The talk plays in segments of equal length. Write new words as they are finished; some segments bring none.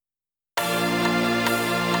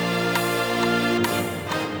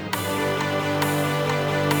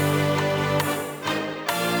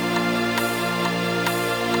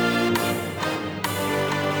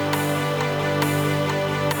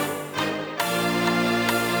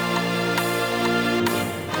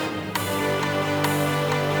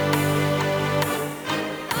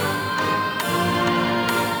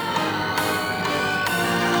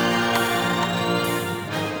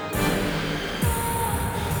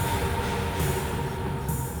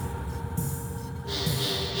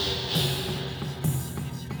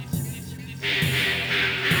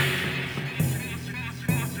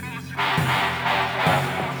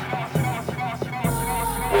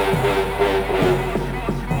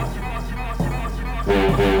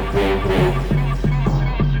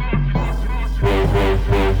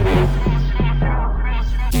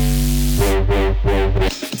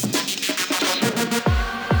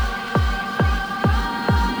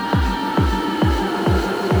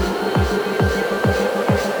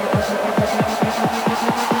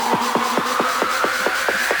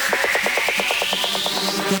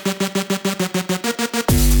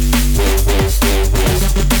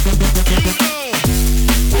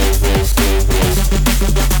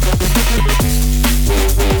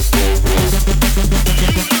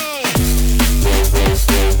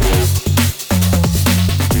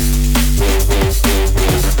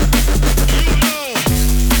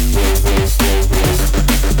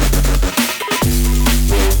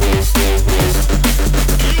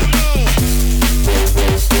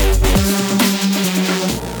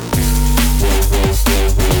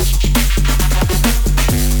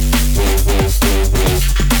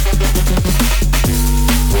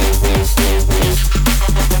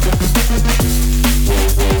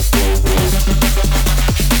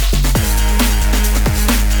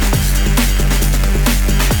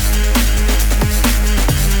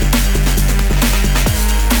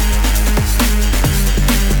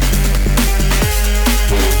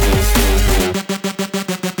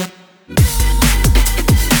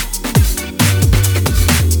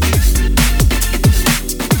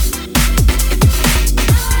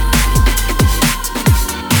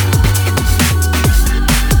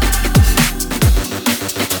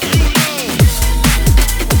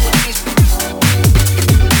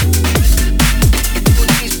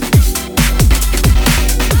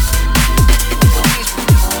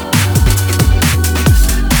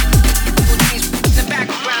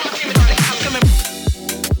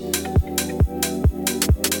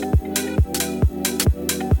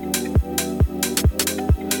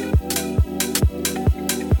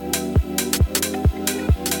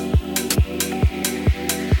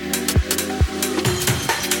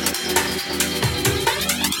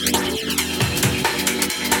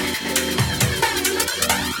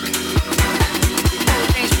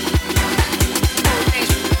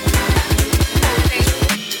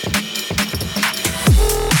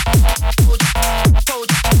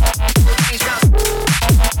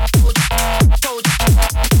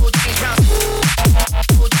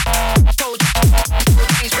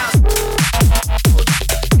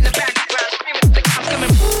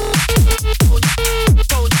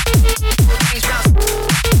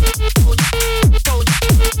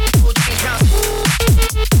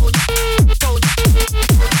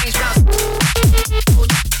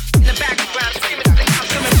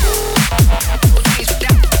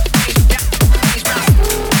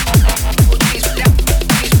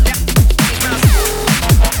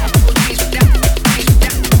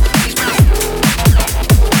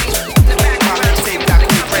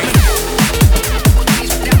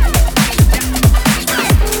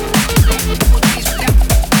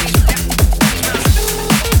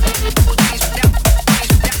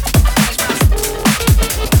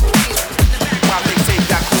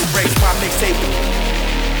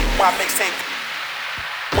mixtape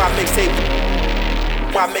got cool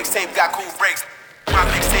breaks. My mixtape got cool breaks.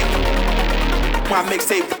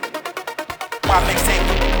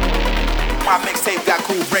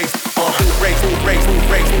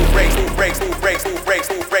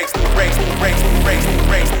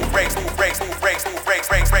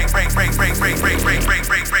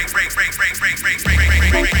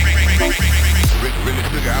 Really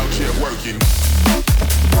nigga out here working. My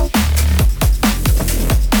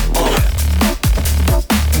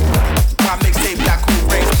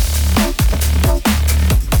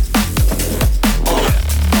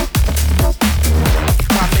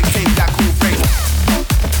got cool breaks.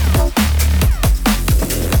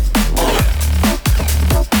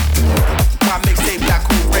 My mixtape got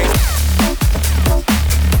cool breaks. My mixtape got cool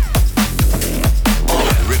breaks.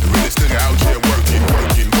 Really nigga out here working.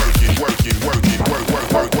 Really nigga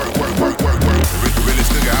out here working.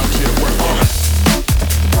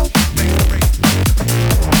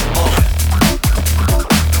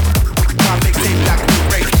 My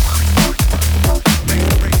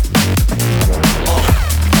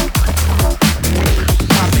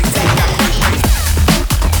mixtape got cool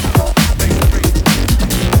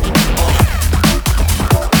breaks.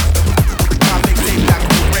 My mixtape got cool breaks. My mixtape got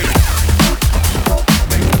cool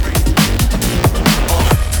breaks.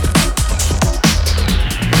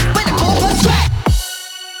 When the cool was track.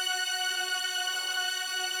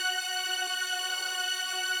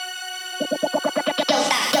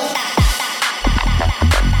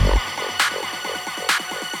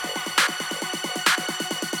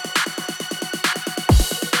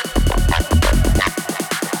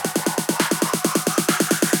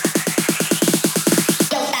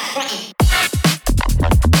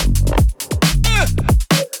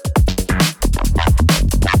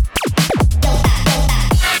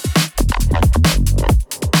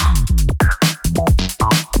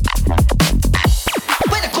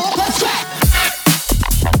 When the cool was track.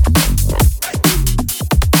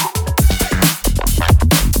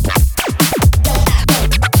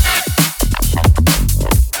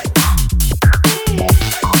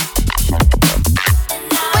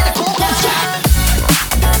 When the cool was track.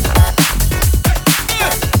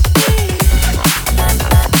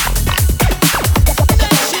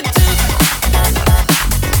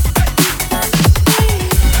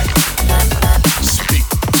 Speak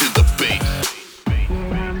to the beat.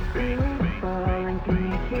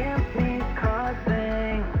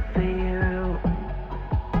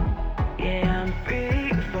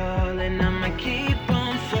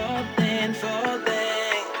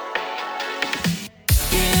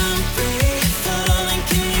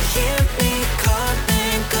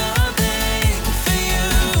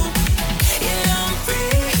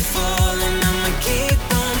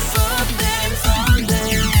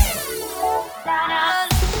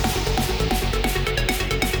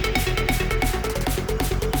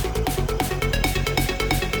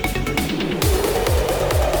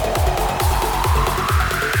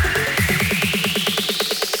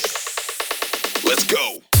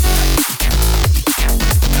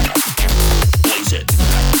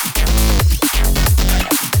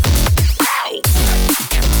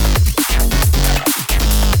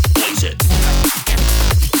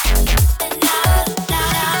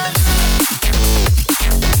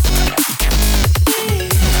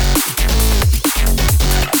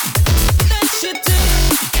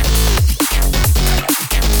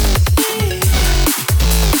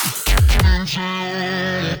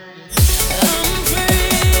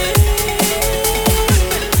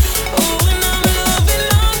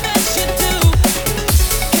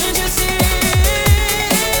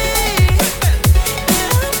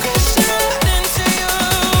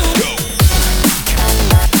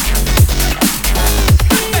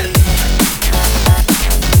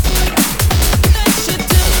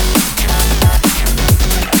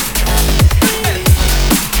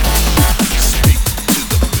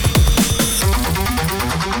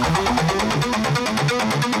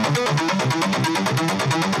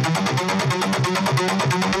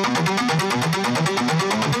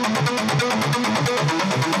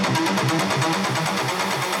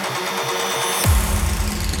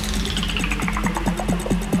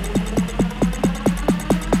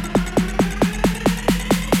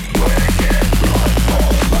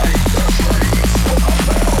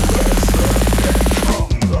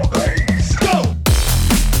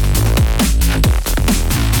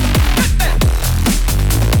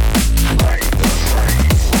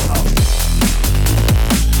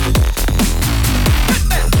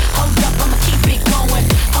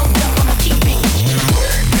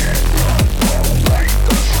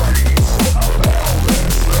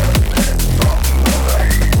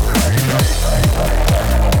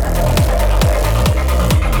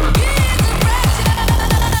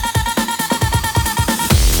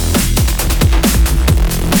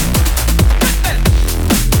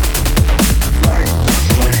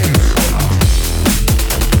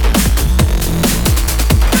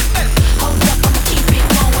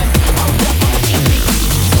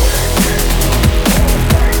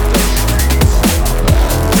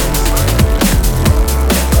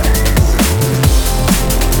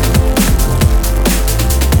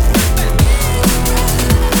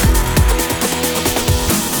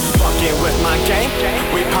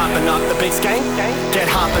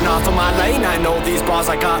 lane. I know these bars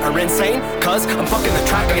I got are insane, cause I'm fucking the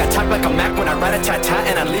track. I attack like a Mac when I write a tat-tat,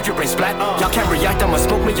 and I leave your brain splat. Y'all can't react, I'ma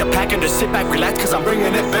smoke me a pack and just sit back, relax, cause I'm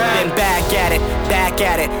bringing it back. Been back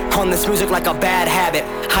at it, on this music like a bad habit.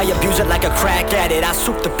 I abuse it like a crack at it. I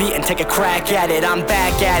swoop the beat and take a crack at it. I'm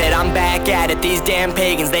back at it. These damn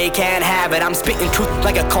pagans, they can't have it. I'm spitting truth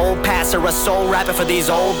like a cold passer, a soul rapper for these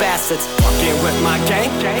old bastards. Fucking with my gang,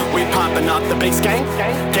 we popping off the big skank.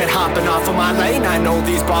 Get hopping off of my lane. I know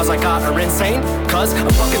these bars I got are insane, cause I'm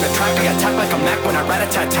fucking the track. I attack like a Mac when I write a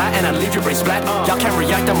tat-tat, and I leave your brain splat. Y'all can't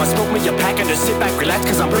react, I'ma smoke me a pack and just sit back, relax,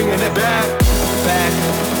 cause I'm bringing it back.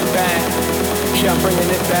 Yeah, I'm bringing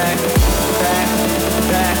it back.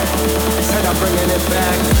 Said I'm bringing it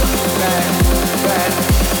back.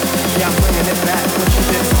 Yeah, I'm bringing it back. What you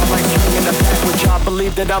did sound like swinging the back. Would y'all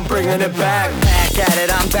believe that I'm bringing it back?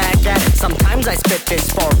 I'm back at it. Sometimes I spit this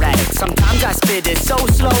sporadic. Sometimes I spit it so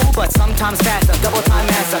slow, but sometimes faster. Double time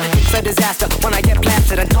master. It's a disaster when I get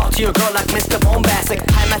blasted and talk to your girl like Mr. Bombastic.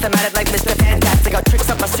 High mathematic like Mr. Fantastic. Got tricks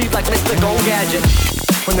up my sleeve like Mr. Go Gadget.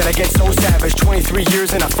 When did I get so savage? 23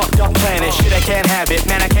 years in a fucked up planet. Shit, I can't have it,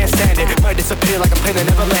 man, I can't stand it. Might disappear like a plane that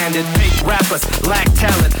never landed. Fake rappers lack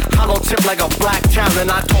talent. Hollow tip like a black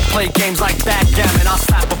talent. I don't play games like backgammon. I'll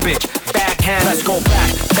slap a bitch, backhand. Let's go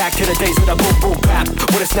back to the days of the boom boom bap.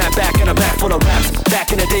 With a snap back and a back full of raps.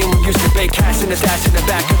 Back in the day when we used to bake cash in the stash in the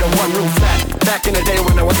back of the one room flat. Back in the day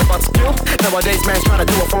when I was about skill. Nowadays man's trying to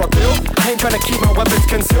do it for a bill. I ain't trying to keep my weapons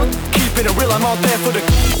concealed. Keep it real, I'm out there for the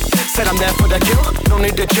said I'm there for the kill, no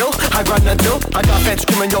need to chill. I grind the deal, I got fans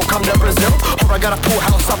screaming, yo, come to Brazil. Or I got a pool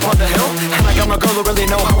house up on the hill, and I got my girl who really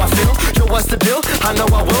know how I feel. Yo, what's the deal? I know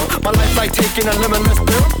I will. My life like taking a limitless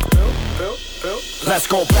pill. Let's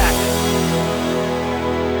go back.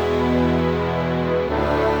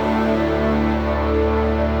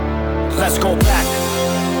 Let's go back.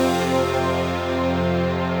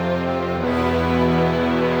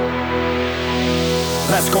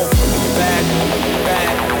 Let's go back.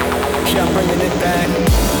 Yeah, I'm bringing it back.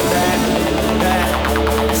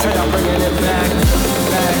 Said I'm bringing it back.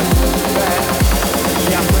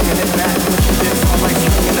 Yeah, I'm bringing it back. What you did sound like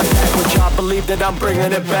swinging the back. Would y'all believe that I'm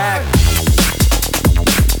bringing it back?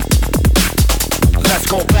 Let's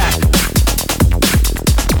go back.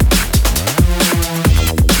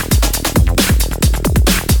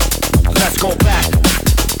 Let's go back.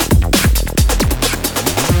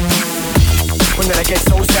 When did I get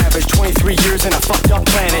so savage? 23 years in a fucked up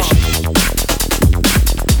planet.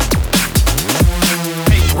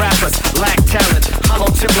 Fake rappers lack talent. Hollow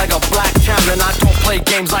tip like a black talent. I don't play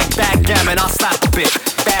games like backgammon. I'll slap a bitch,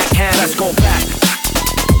 backhand. Let's go back.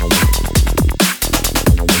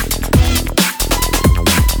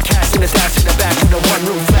 Cash in the stash in the back of the one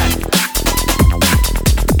room flat.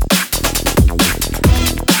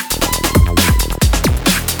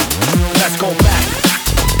 Let's go back.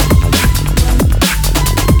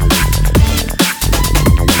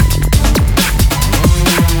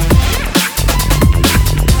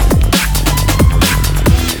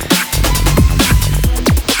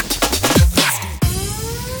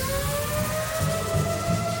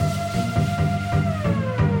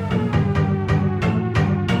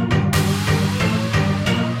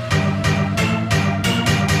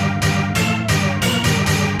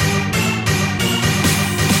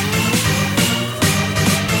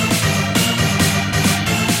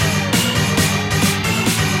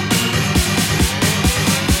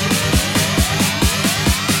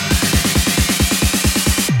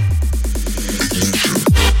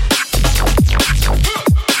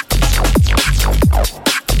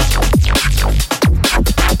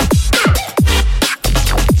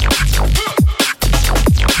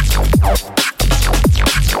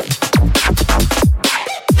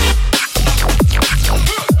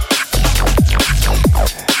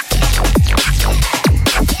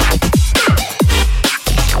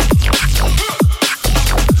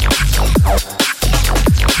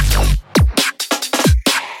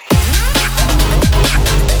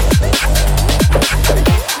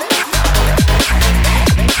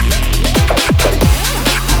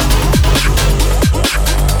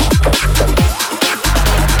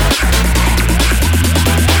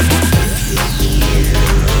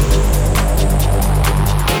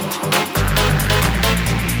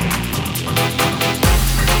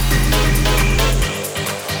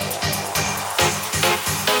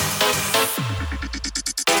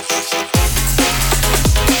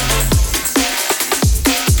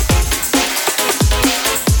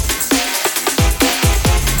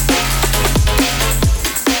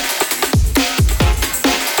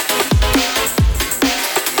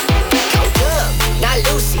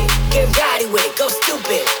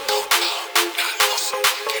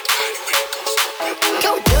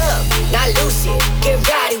 Go dumb, not lucid. Get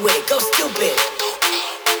rowdy with it, go stupid.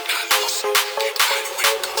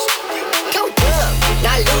 Go dumb,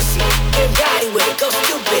 not lucid. Get rowdy with it, go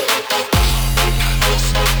stupid.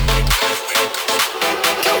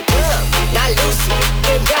 Go dumb, not lucid.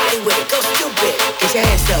 Get rowdy with it, go stupid. Get your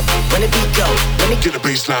hands up when the beat go. Let me Get a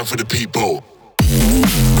baseline for the people.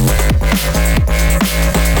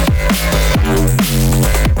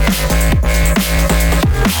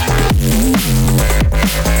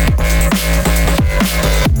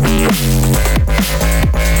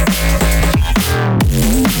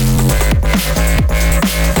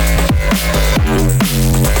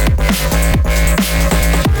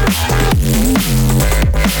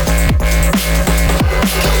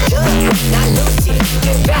 not lucid.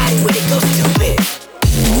 Get rowdy with it, go stupid.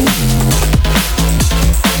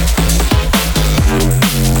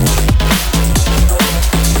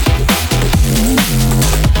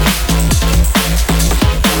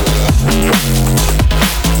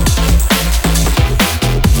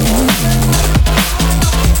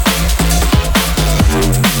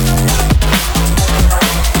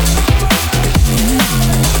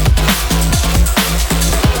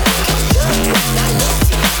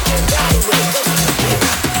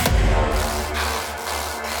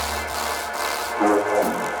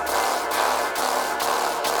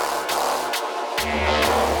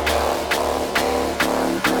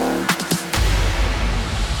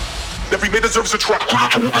 Every man deserves a track.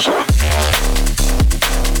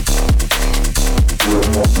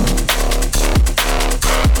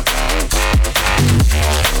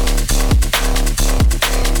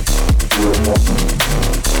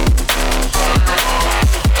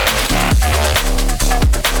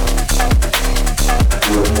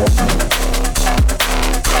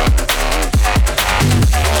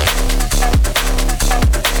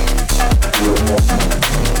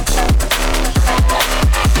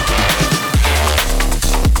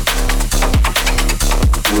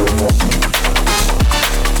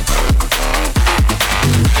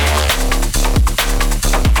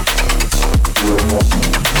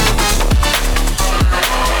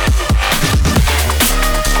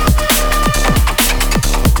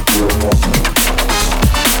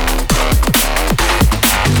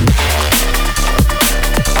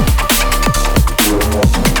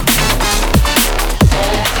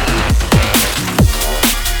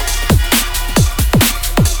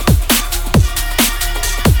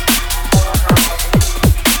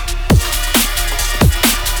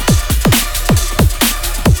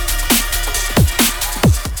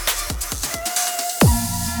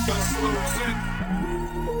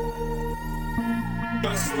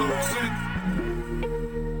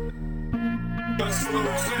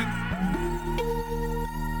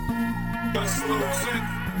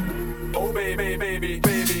 Oh baby, baby,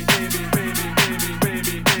 baby, baby, baby, baby,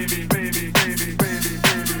 baby, baby, baby, baby, baby,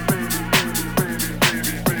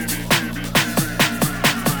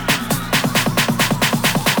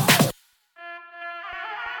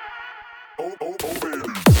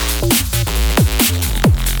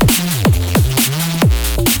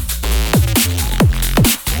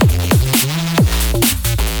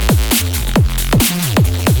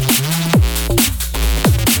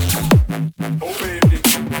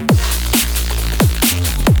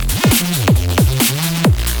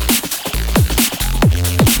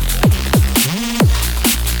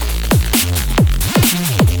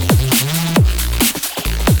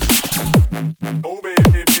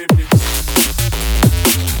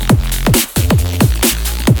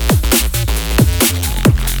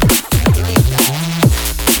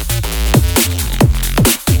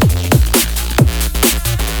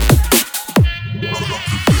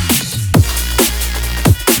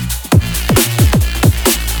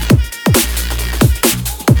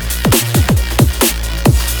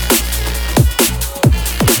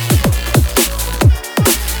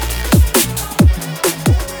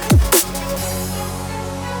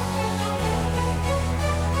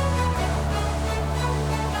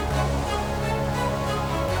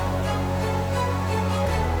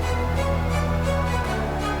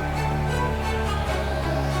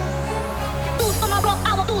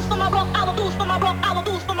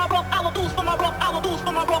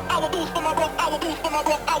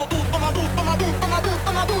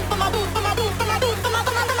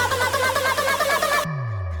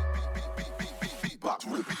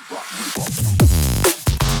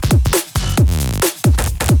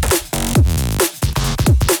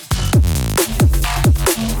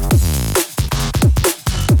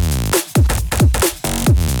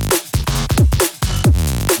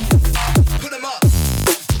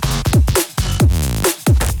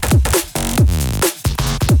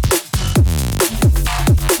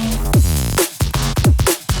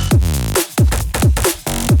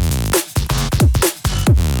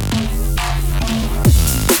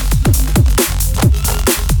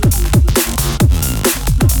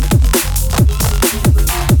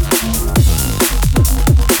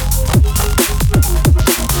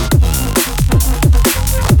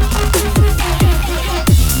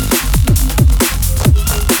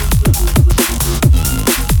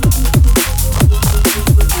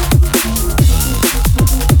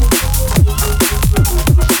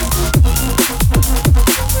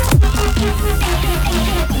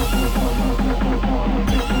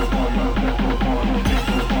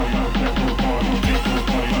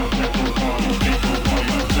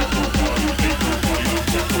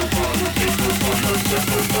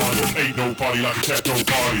 no party like a techno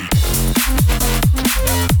party.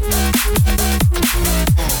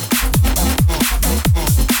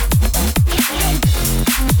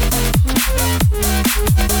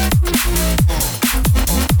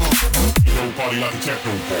 No party like a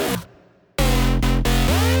techno party.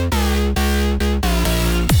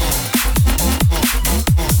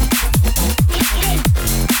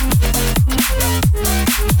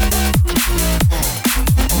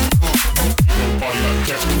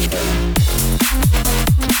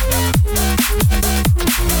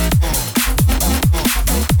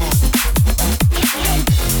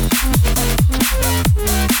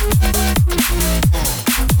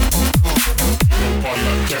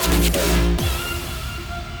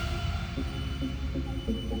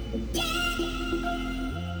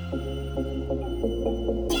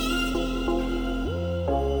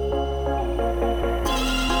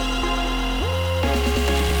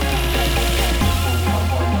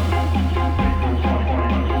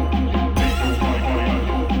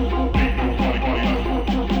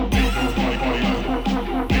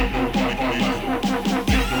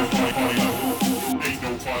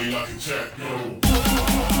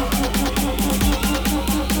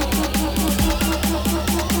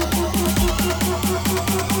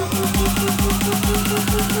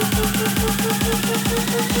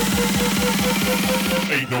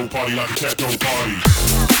 Ain't no party like a techno party.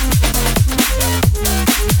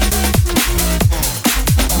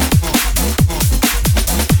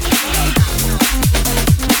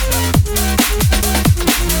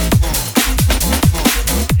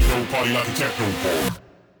 No party like a techno party.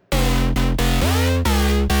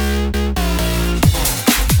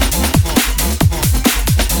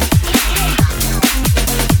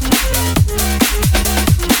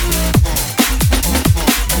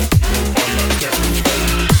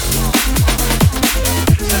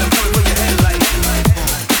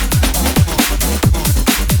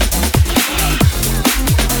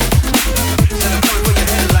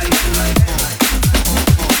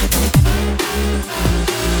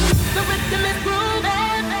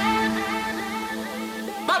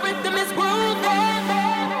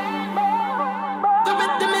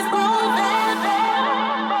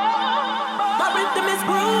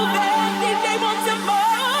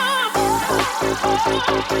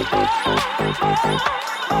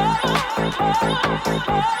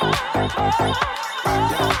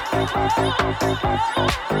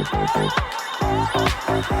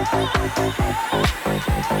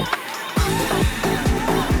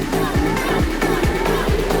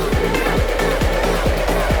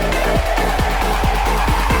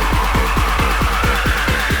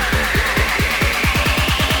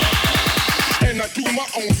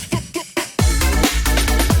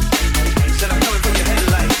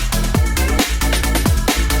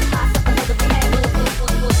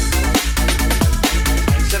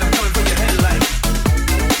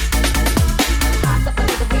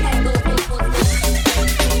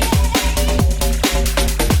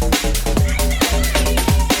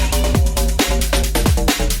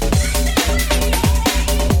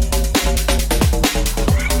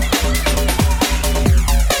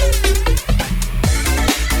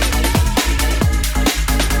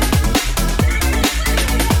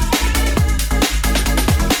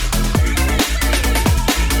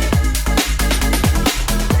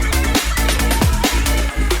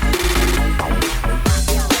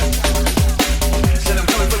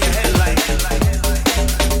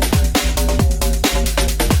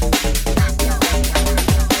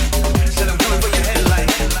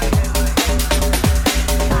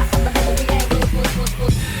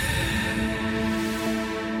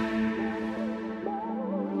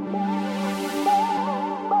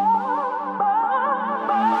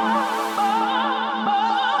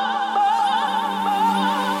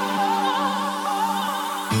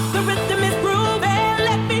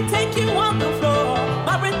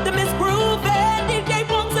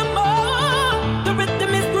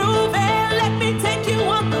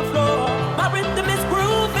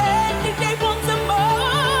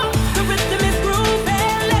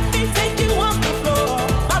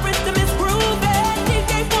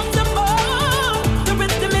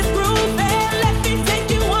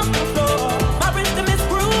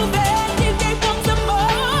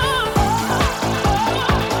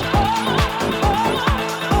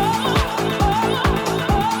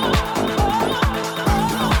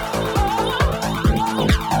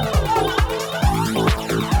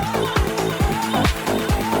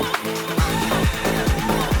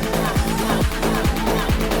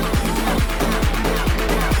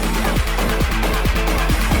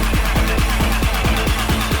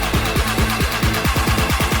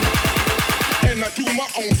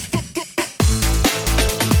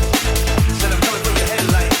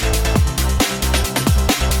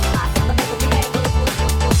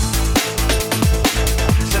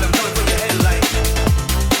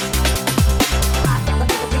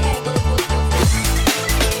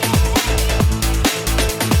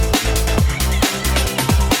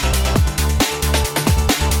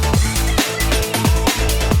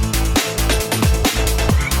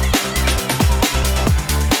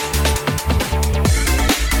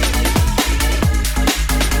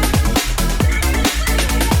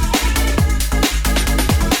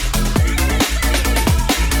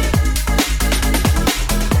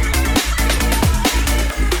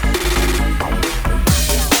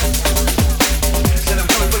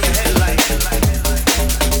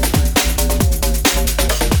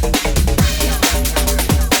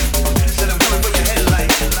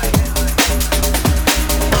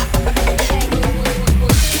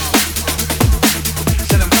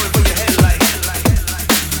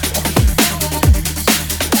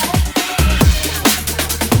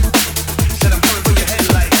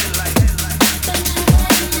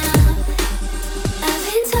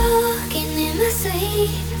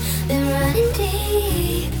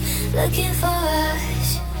 deep, looking for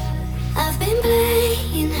us. I've been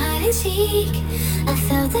playing hide and seek. I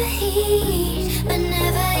felt the heat, but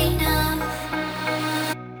never enough.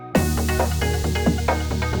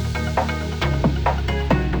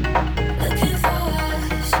 Looking for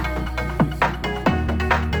us.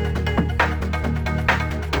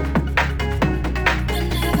 But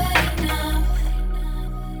never enough.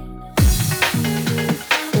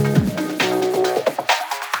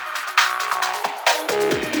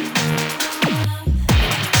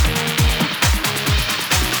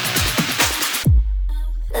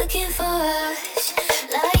 Looking for us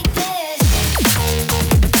like this.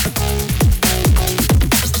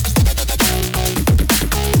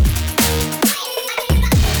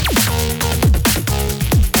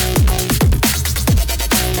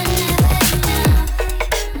 But never enough.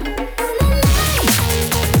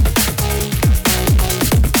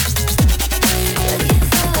 Looking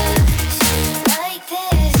for us like this.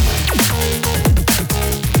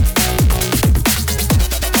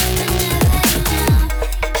 But never enough.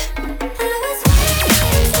 I was waiting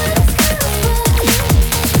for this comfort, and my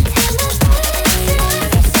bullets in every single started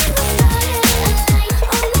a light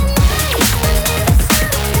on my mind, but never stopped coming.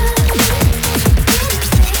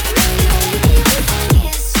 Didn't think you would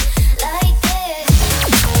kiss like this.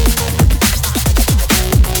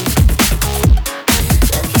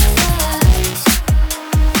 Looking for us. But never enough.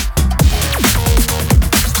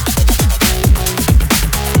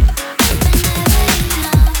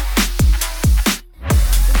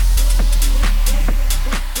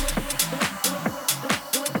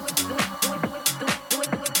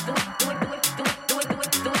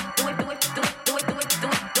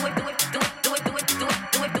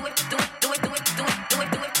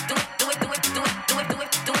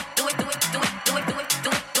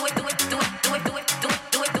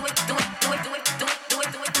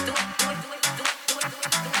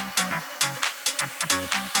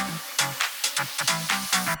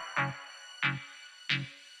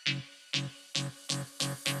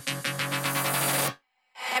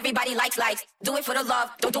 Everybody likes. Do it for the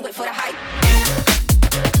love, don't do it for the hype.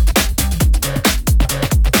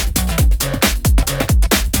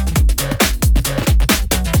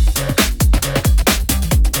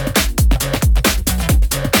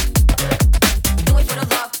 Do it for the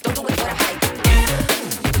love, don't do it for the hype.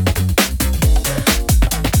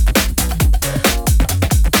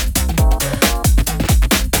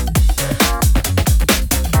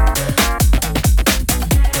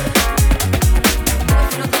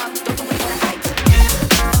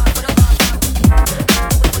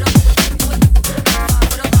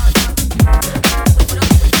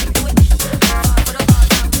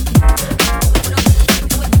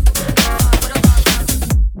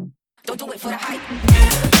 Don't do it for the hype.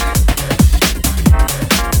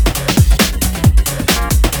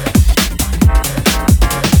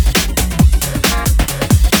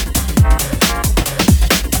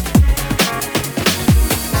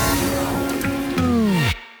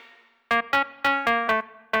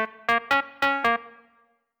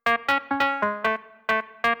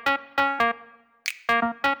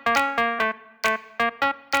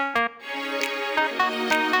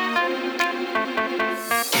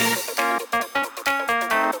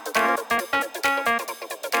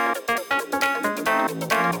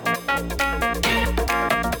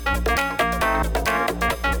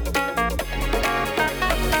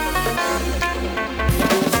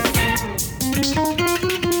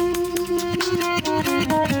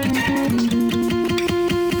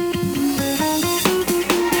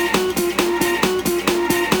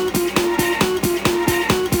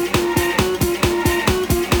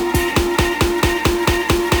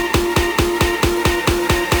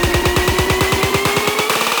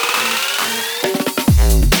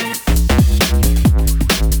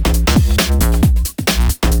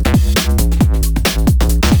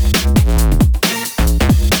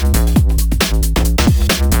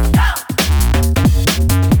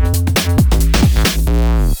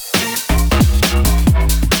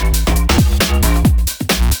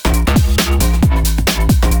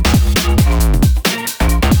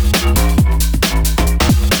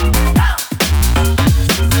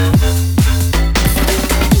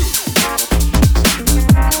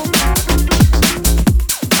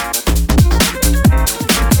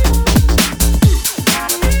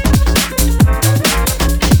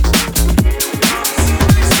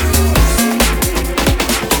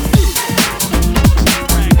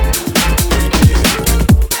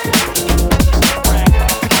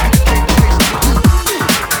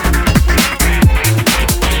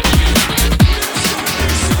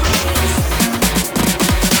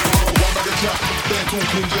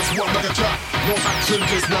 Just one like a of chat. No action,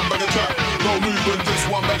 just one bag of chat. No movement, just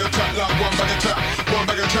one bag of chat. Like one bag of chat, one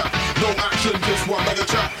bag of chat. No action, just one bag of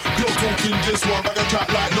chat. No talking, just one bag of chat.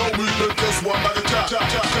 Like no movement, just one bag of chat. Chat,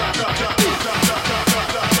 chat, chat, chat, chat, chat, chat, chat,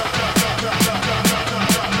 chat.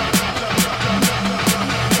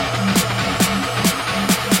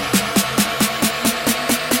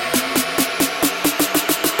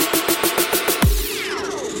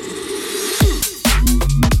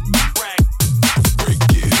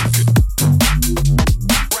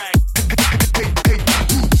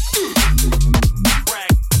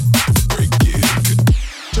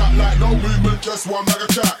 Just one bag of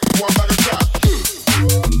chat, one bag of chat.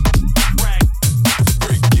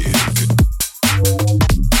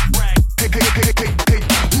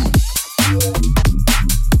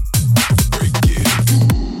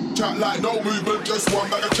 Chat like no movement, just one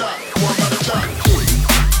bag of chat, one bag of chat.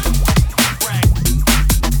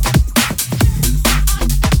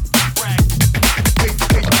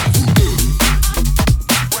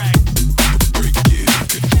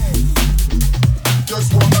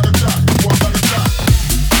 Just one bag of chat, one bag of chat.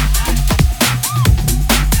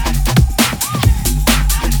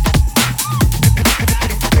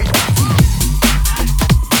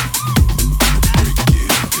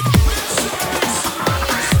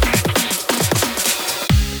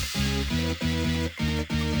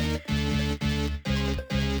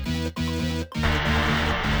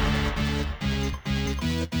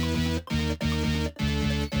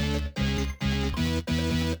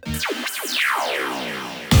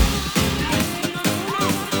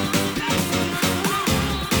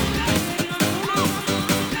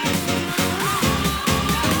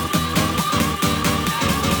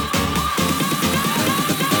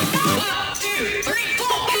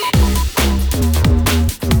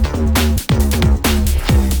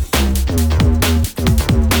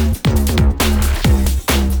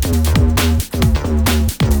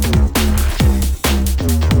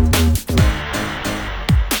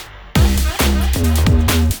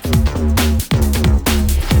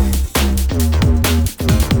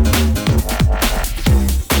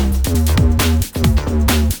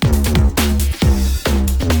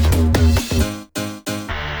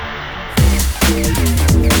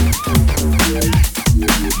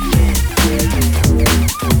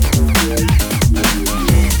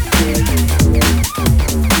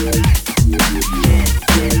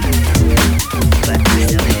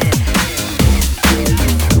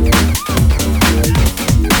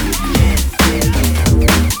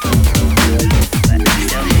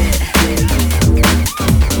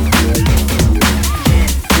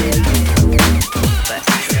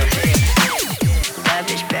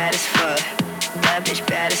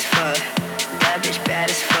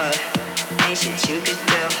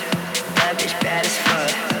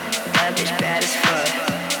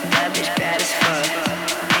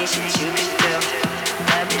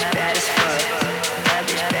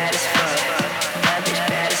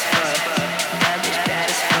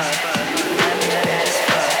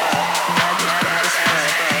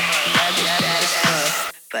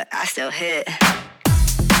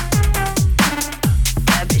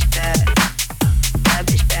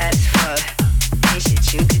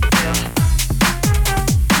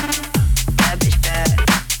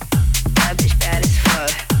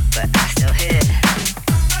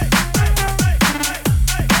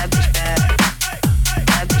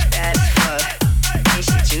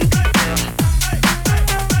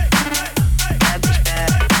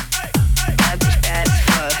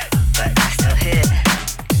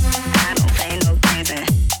 I don't play no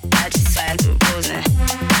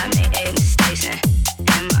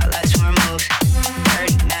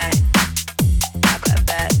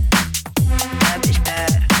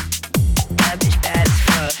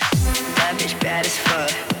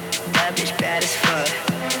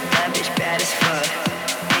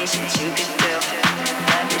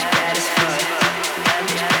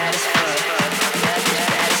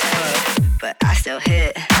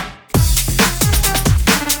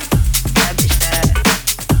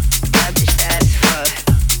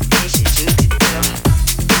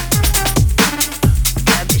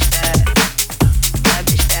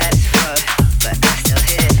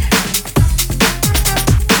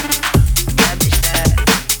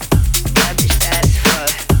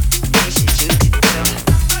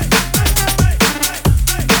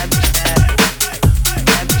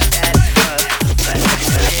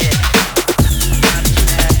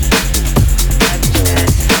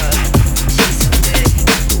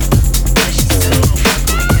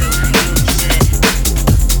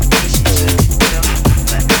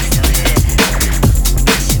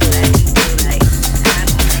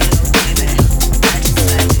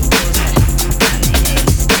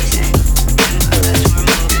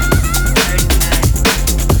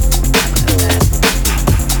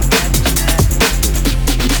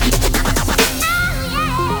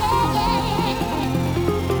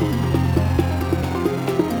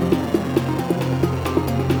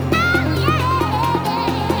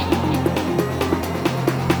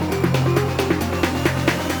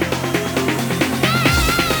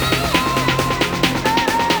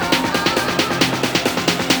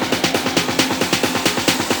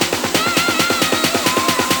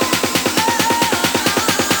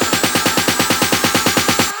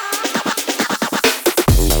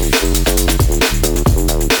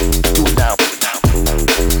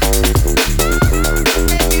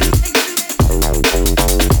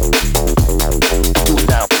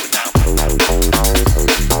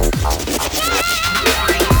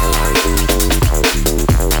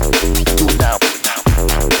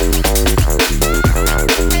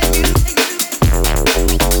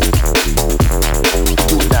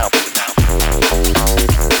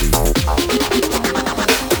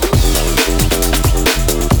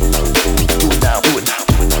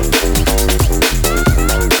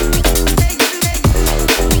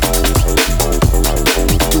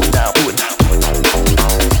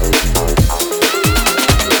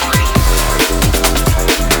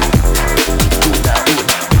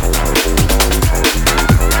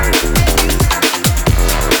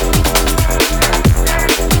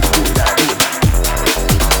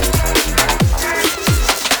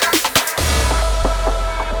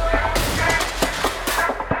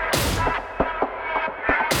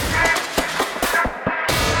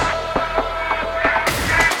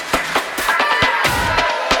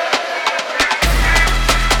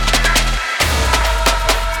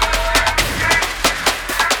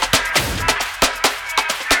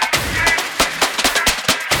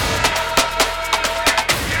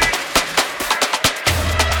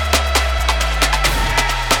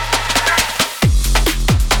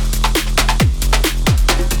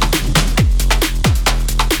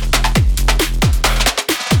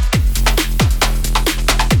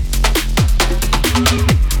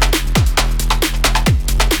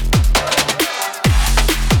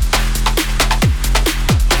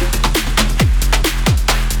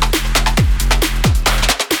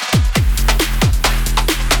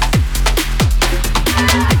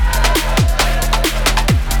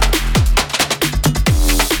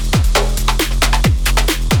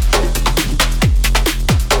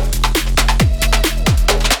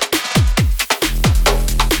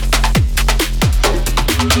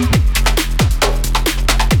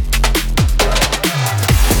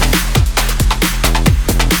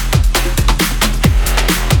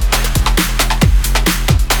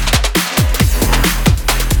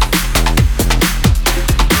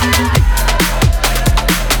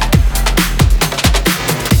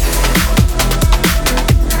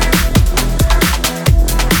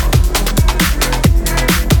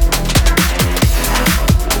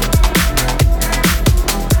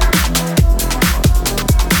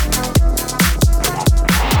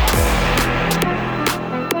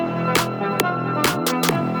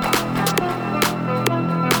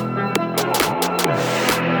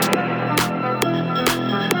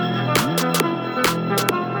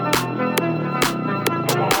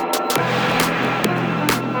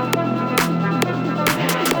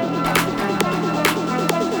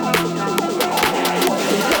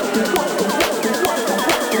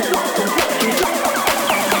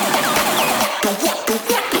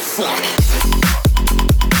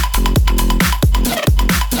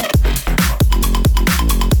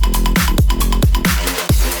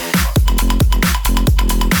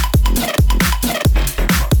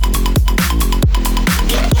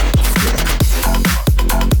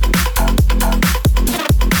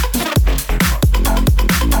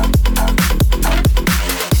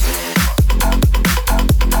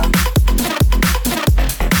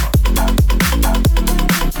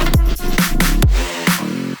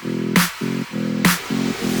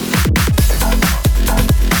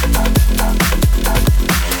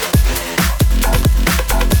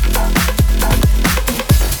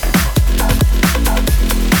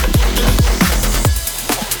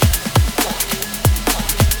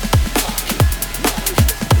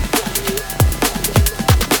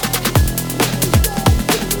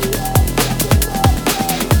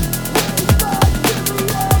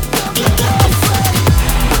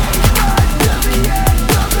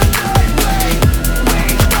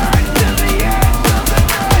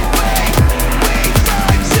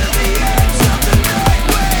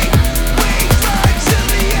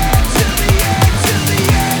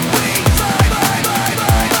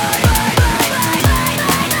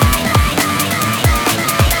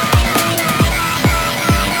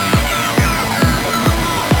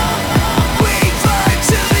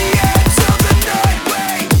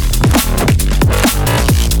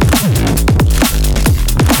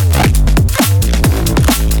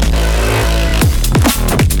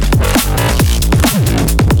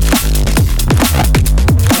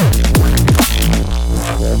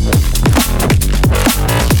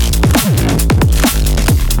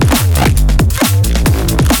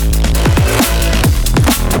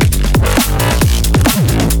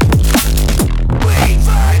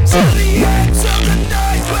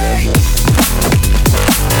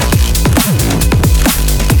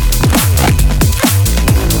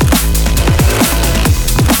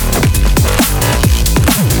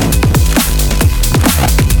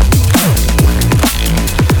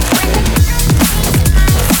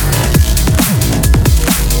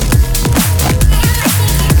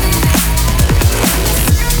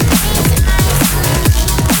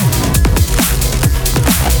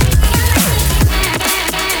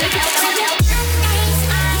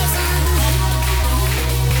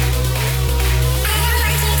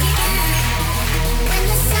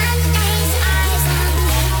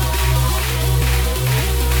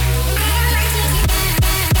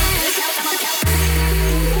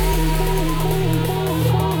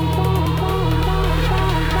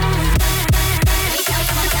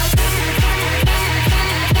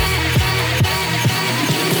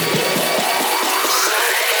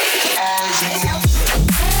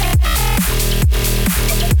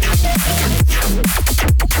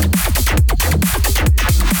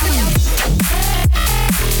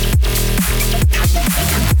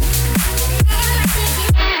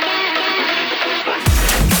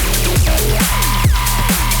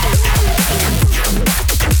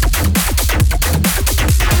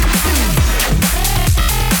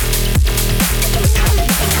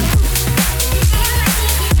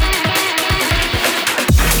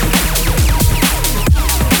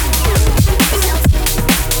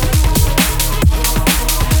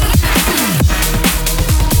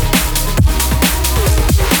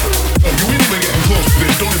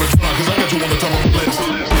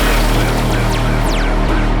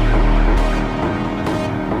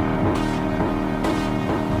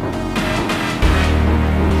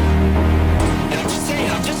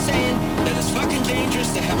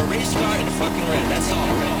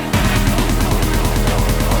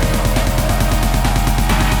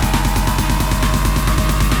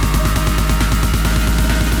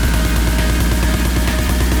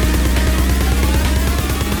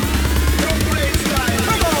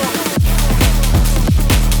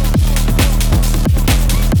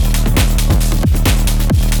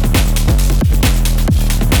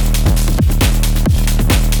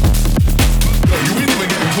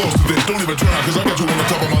Don't even try, cause I got you on the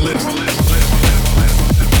top of my list.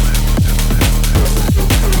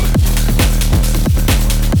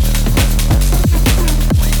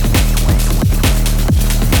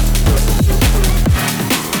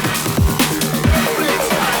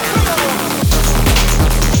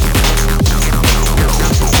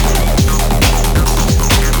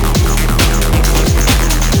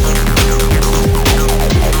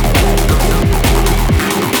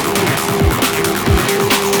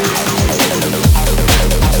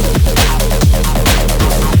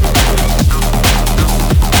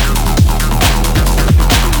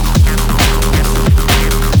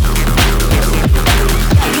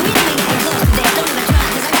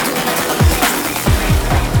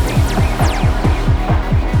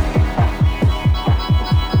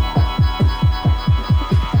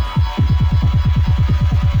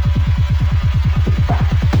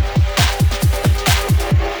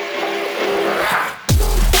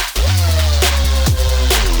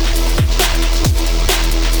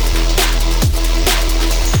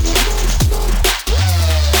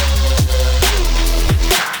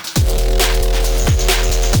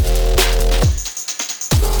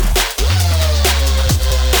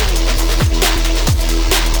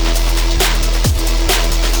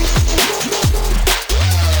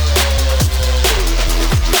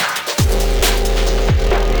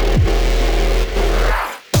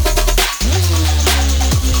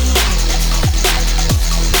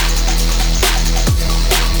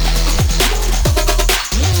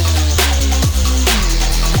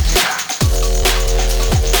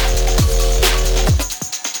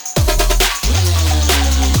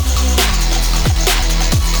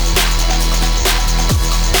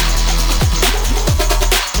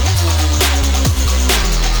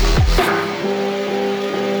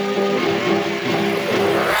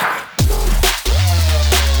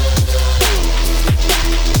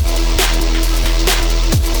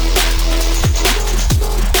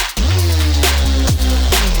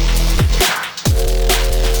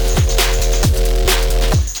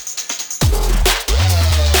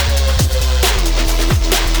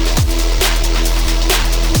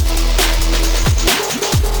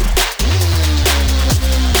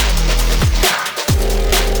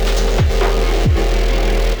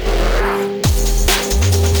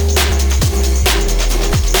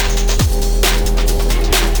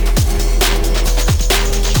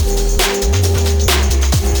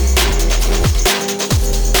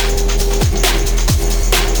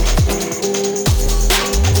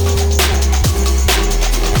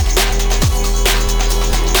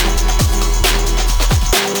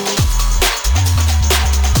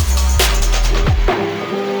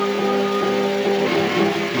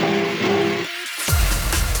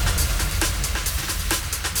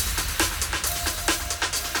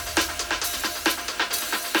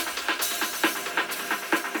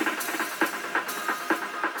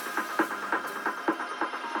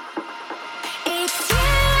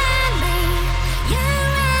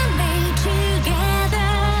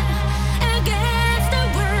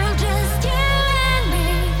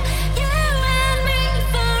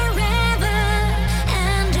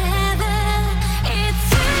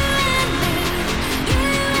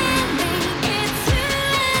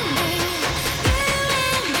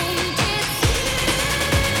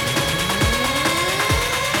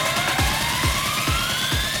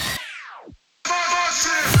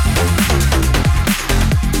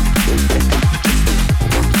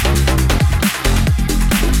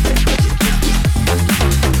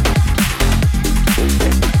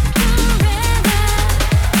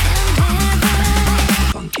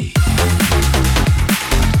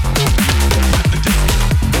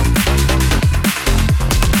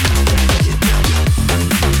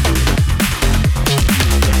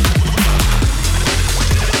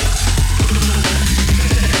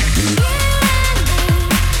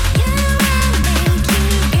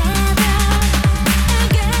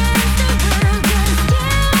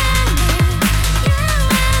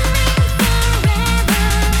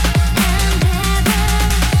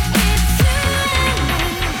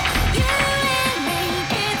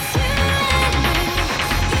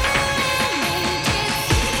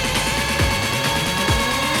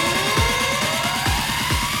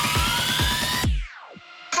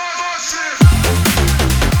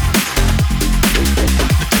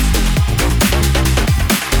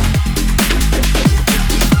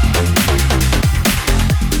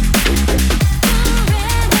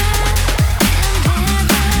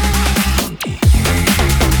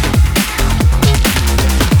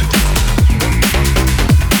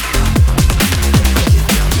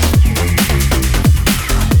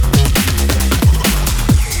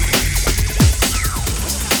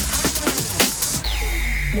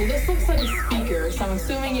 Well, this looks like a speaker, so I'm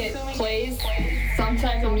assuming it plays some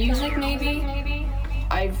type of music, maybe.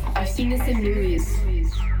 I've seen this in movies.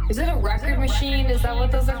 Is it a record machine? Is that what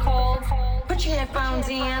those are called? Put your headphones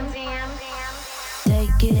in.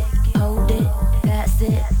 Take it, hold it, pass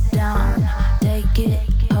it down. Take it,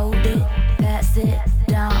 hold it, pass it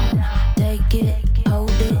down. Take it, hold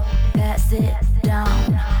it, pass it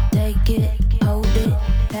down. Take it, hold it,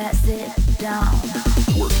 pass it down.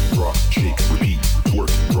 Work, rock, shake, repeat.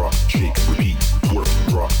 Work, rock, shake, repeat. Work,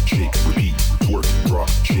 rock, shake, repeat. Work, rock,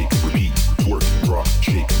 shake, repeat. Work, rock,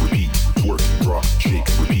 shake, repeat. Work, rock, shake,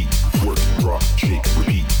 repeat. Work, rock, shake,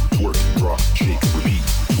 repeat. Work, rock, shake, repeat.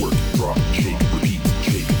 Work, rock, shake, repeat.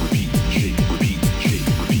 Shake, repeat, shake, repeat, shake, repeat, shake,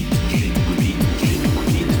 repeat, shake, repeat, shake,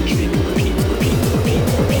 repeat, repeat, repeat, repeat, repeat,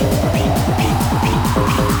 repeat, repeat, repeat.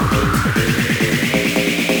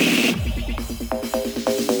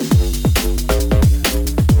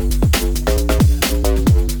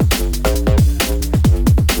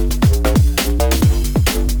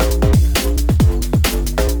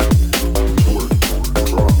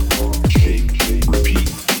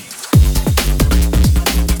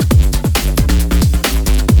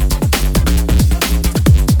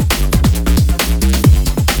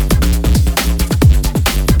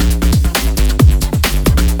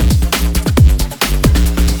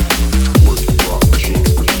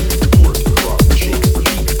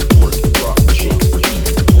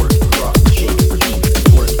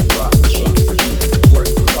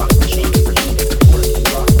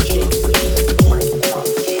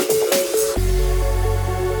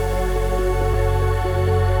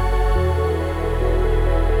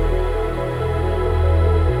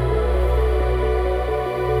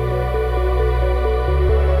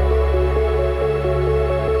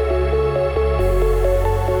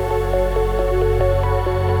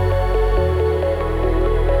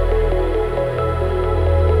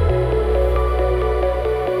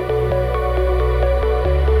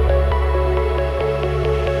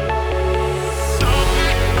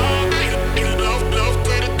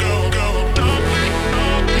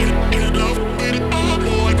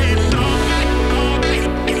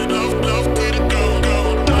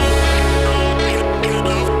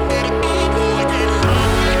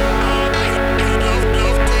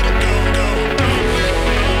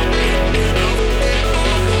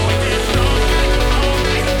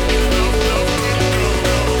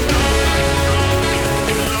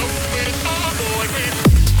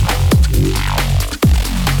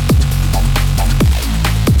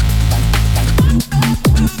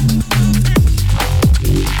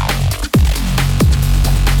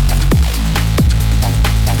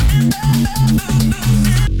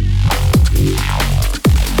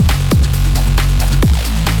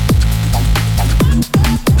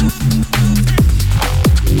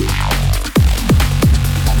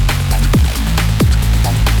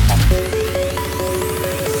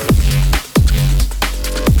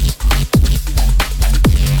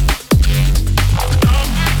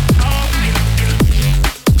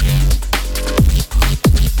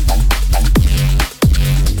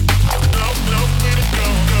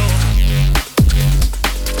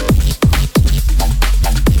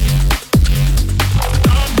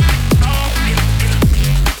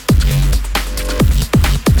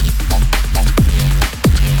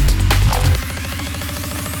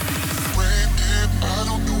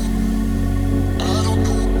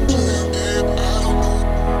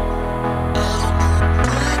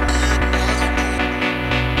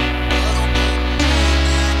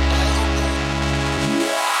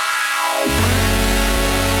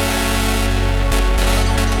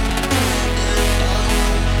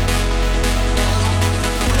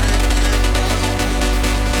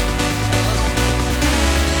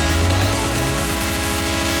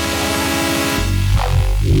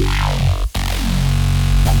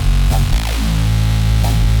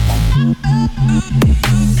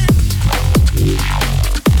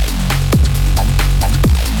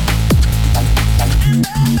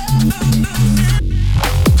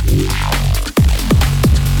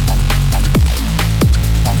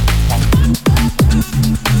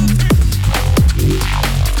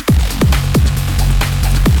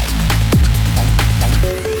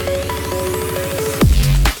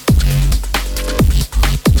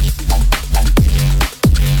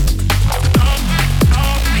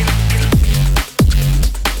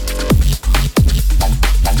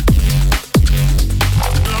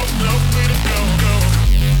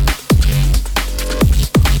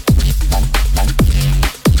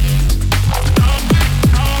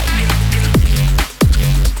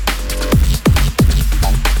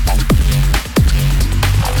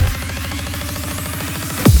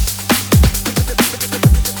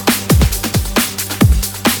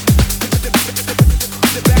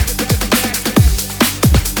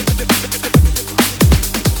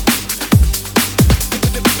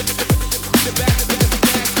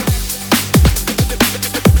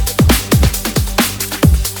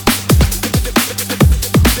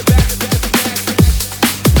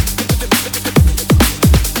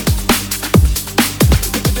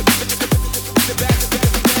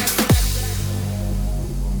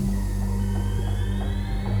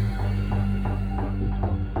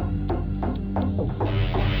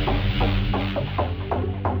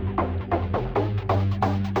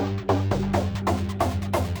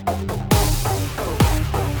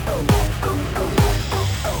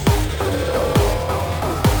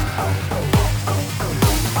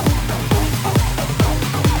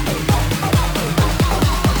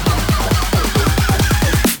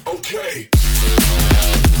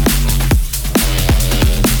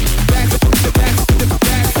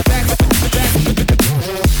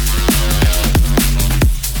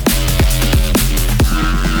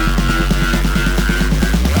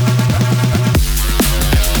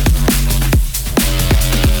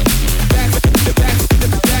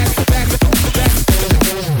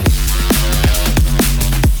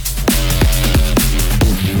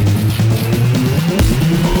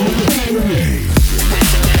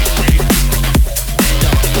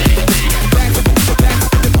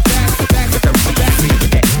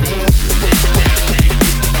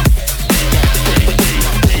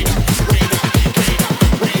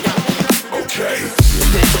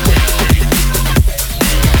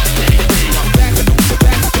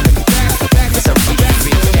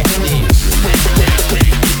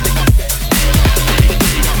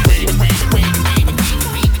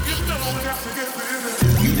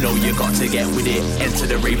 it. Enter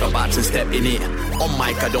the rave, about to step in it. On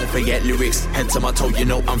mic, I don't forget lyrics. Head to my toe, you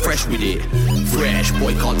know I'm fresh with it. Fresh,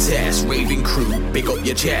 boy can't test. Raving crew, big up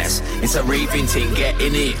your chest. It's a raving thing, get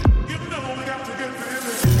in it.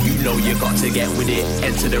 You know you got to get with it.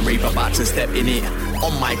 Enter the rave, about to step in it.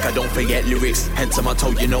 On mic, I don't forget lyrics. Head to my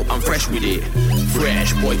toe, you know I'm fresh with it.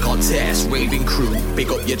 Fresh, boy can't test. Raving crew,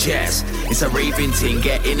 big up your chest. It's a raving thing,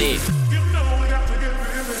 get in it.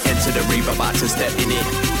 Enter the rave, about to step in it.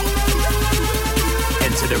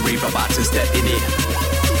 Enter the rave, about to step in it.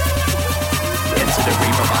 Enter the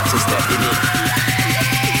rave, about to step in it.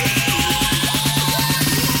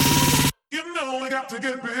 You know we got to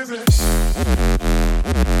get busy.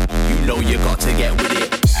 You know you got to get with it.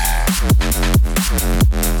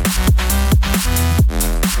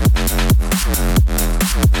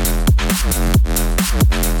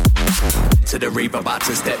 To the rave, about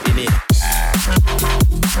to step in it.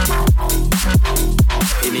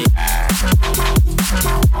 In it.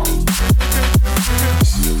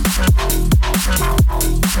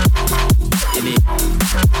 In it.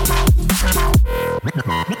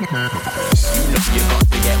 You know you got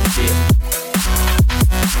to get with it.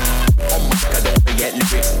 Oh my God, don't forget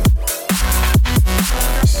lyrics.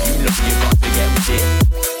 You know you got to get with it.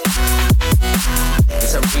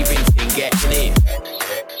 It's a raving thing, getting it.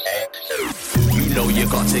 You know you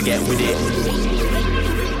got to get with it.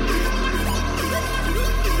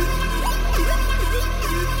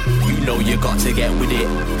 You know you got to get with it.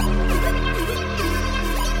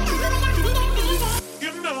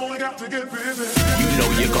 You know we got to get busy. You know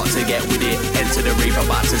you got to get with it. Enter the rave,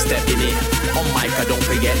 about to step in it. On mic, I don't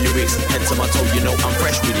forget lyrics. Head to my toe, you know I'm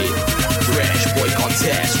fresh with it. Fresh, boy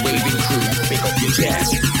contest, raving crew, pick up your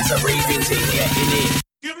chest. It's a raving thing, getting it.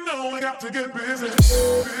 You know we got to get busy.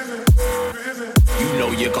 You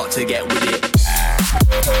know you got to get with it.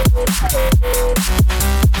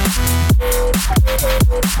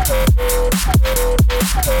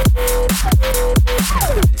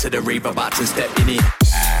 To the rave, about to step in it.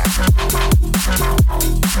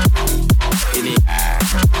 In it.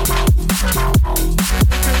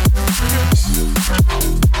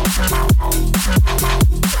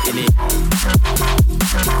 In it.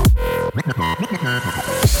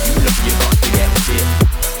 You know you got to get with it.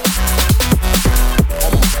 Oh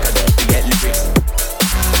my God, don't forget lyrics.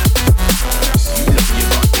 You know you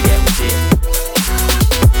got to get with it.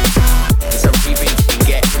 It's a raving thing,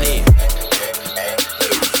 getting it.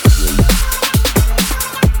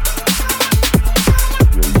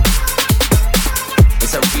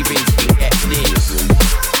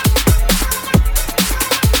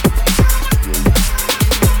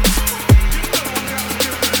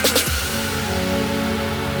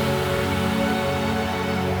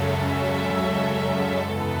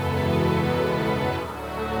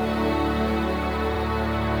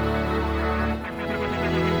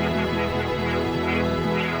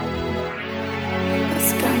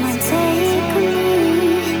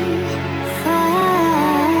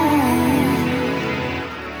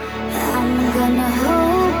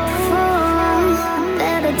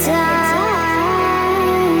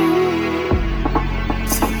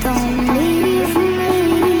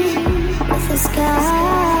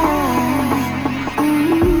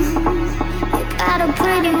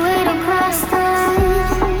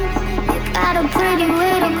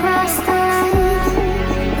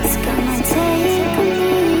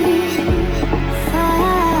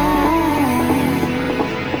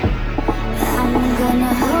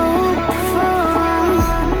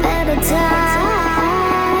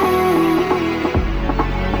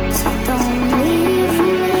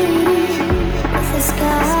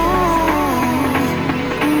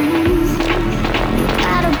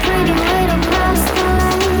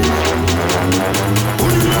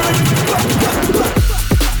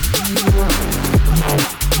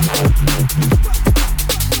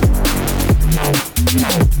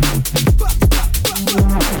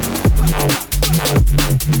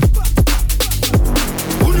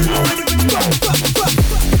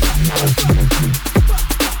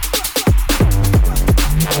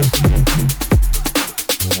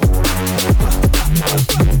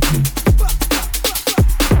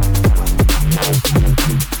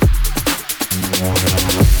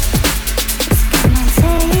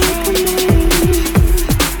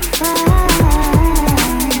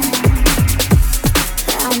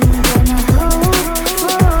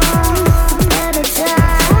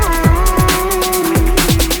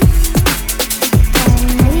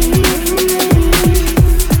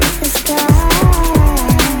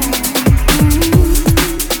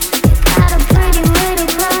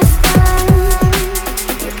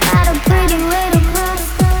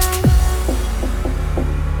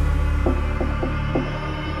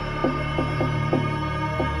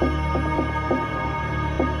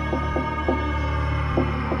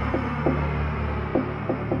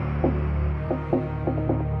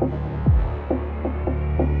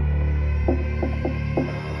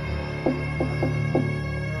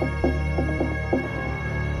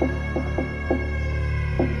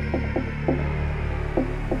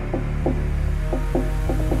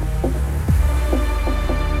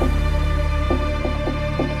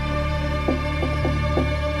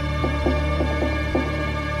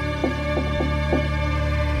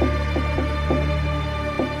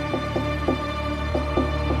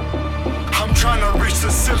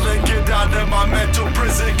 out of my mental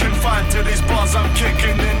prison, confined to these bars I'm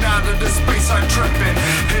kicking. In outer the space I'm tripping,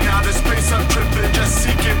 in outer space I'm tripping, just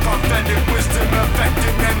seeking prophetic wisdom,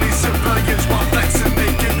 affecting any civilians while flexing,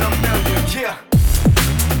 making a million. Yeah.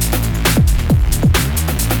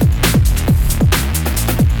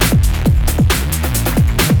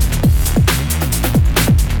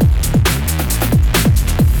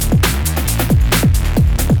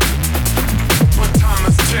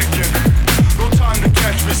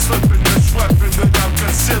 Slipping this weapon that I'm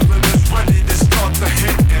concealing is ready to start the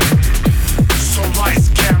hitting. So lights,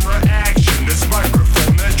 camera, action. This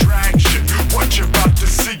microphone attraction. What you're about to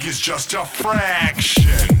see is just a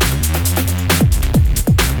fraction.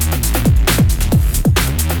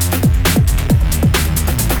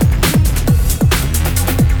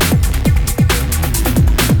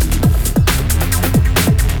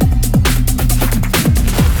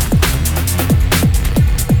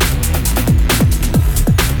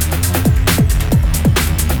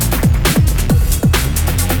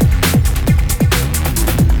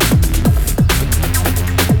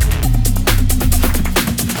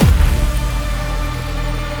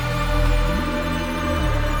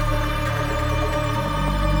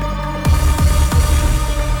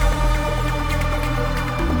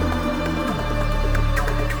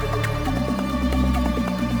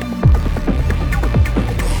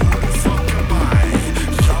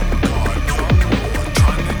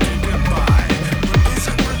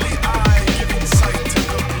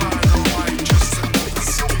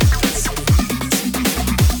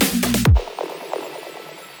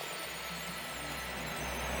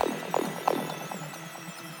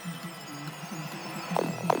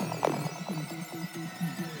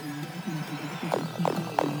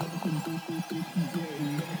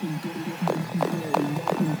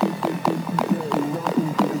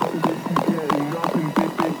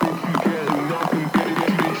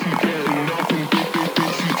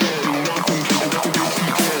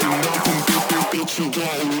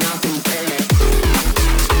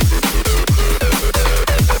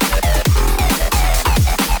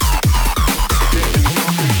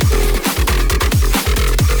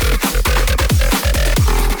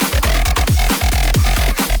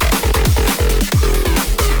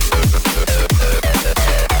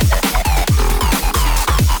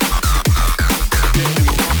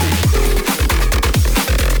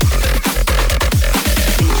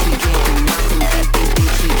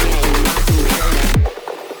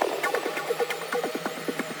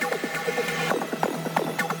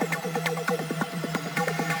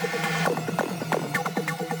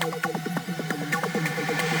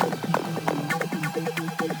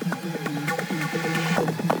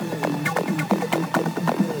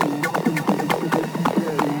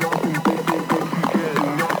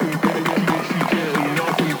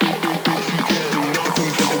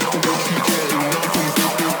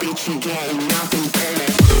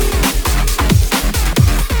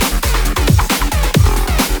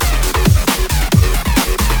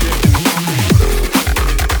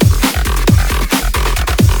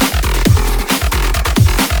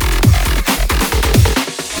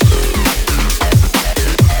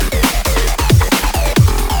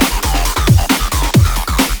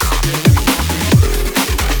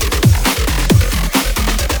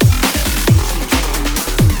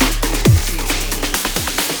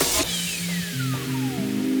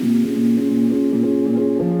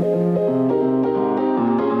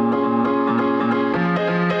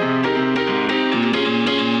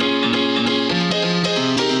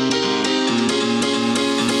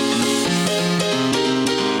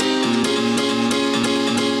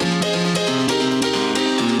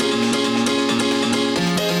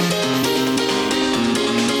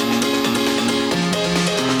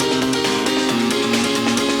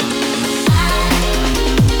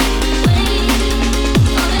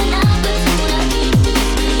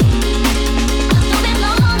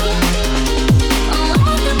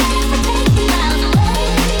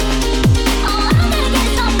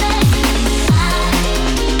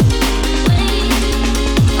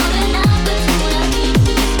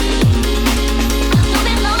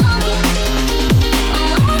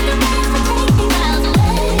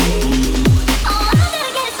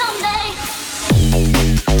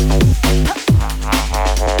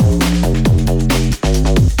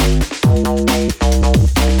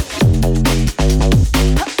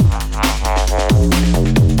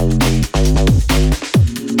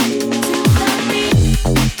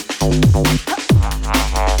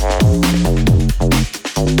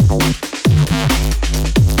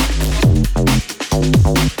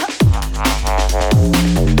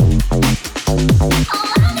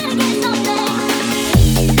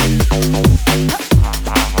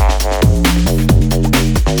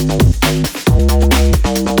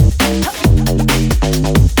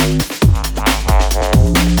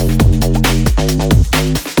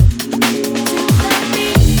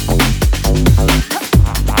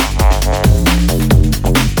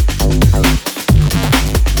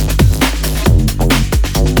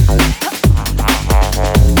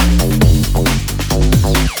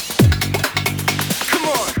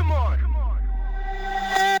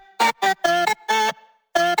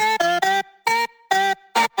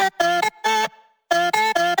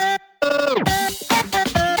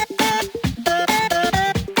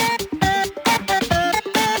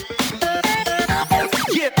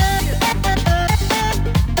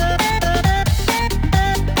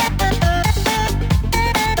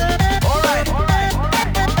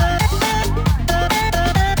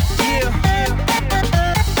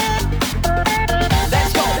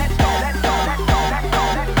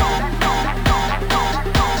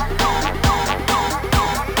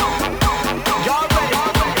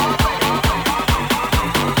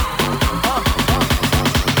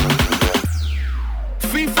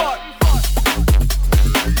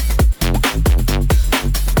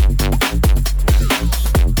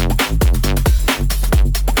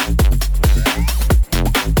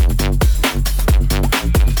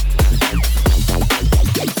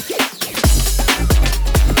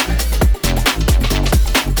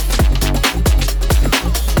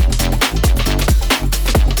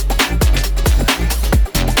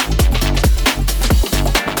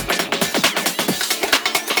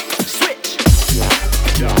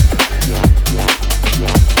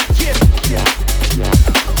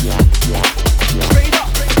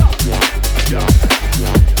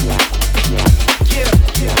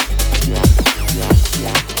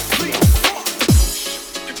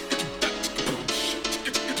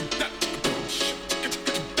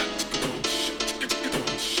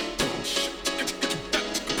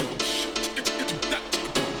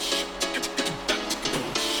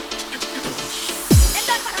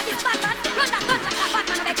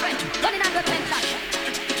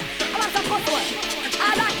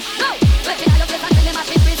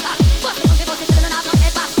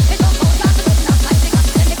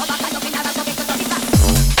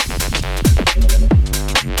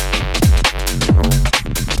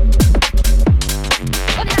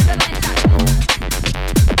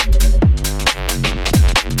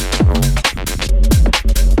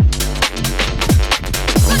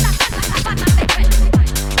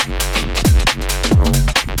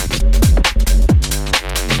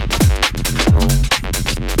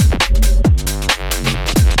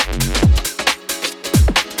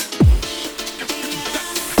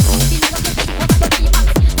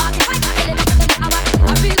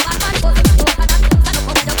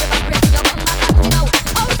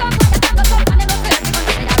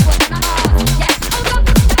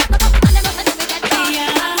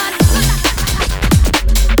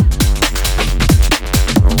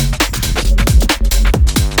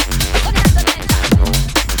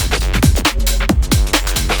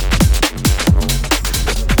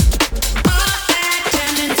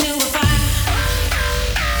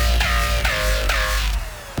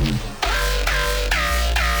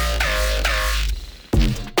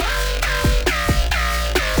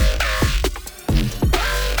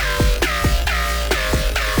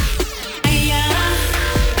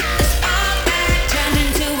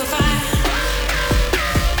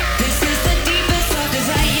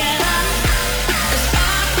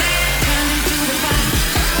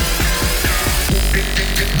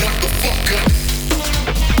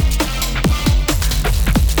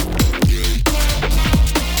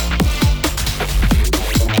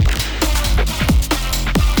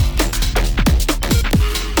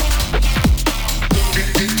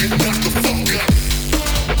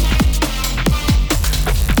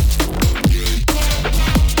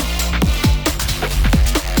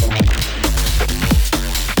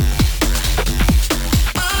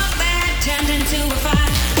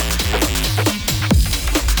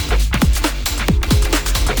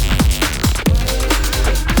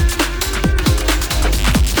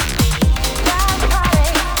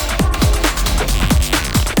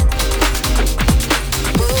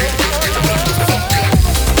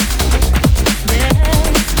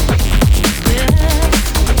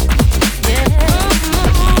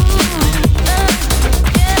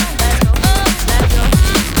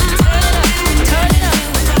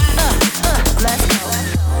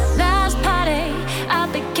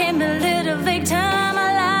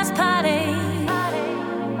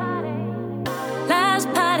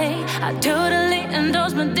 I totally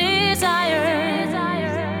endorse my desire.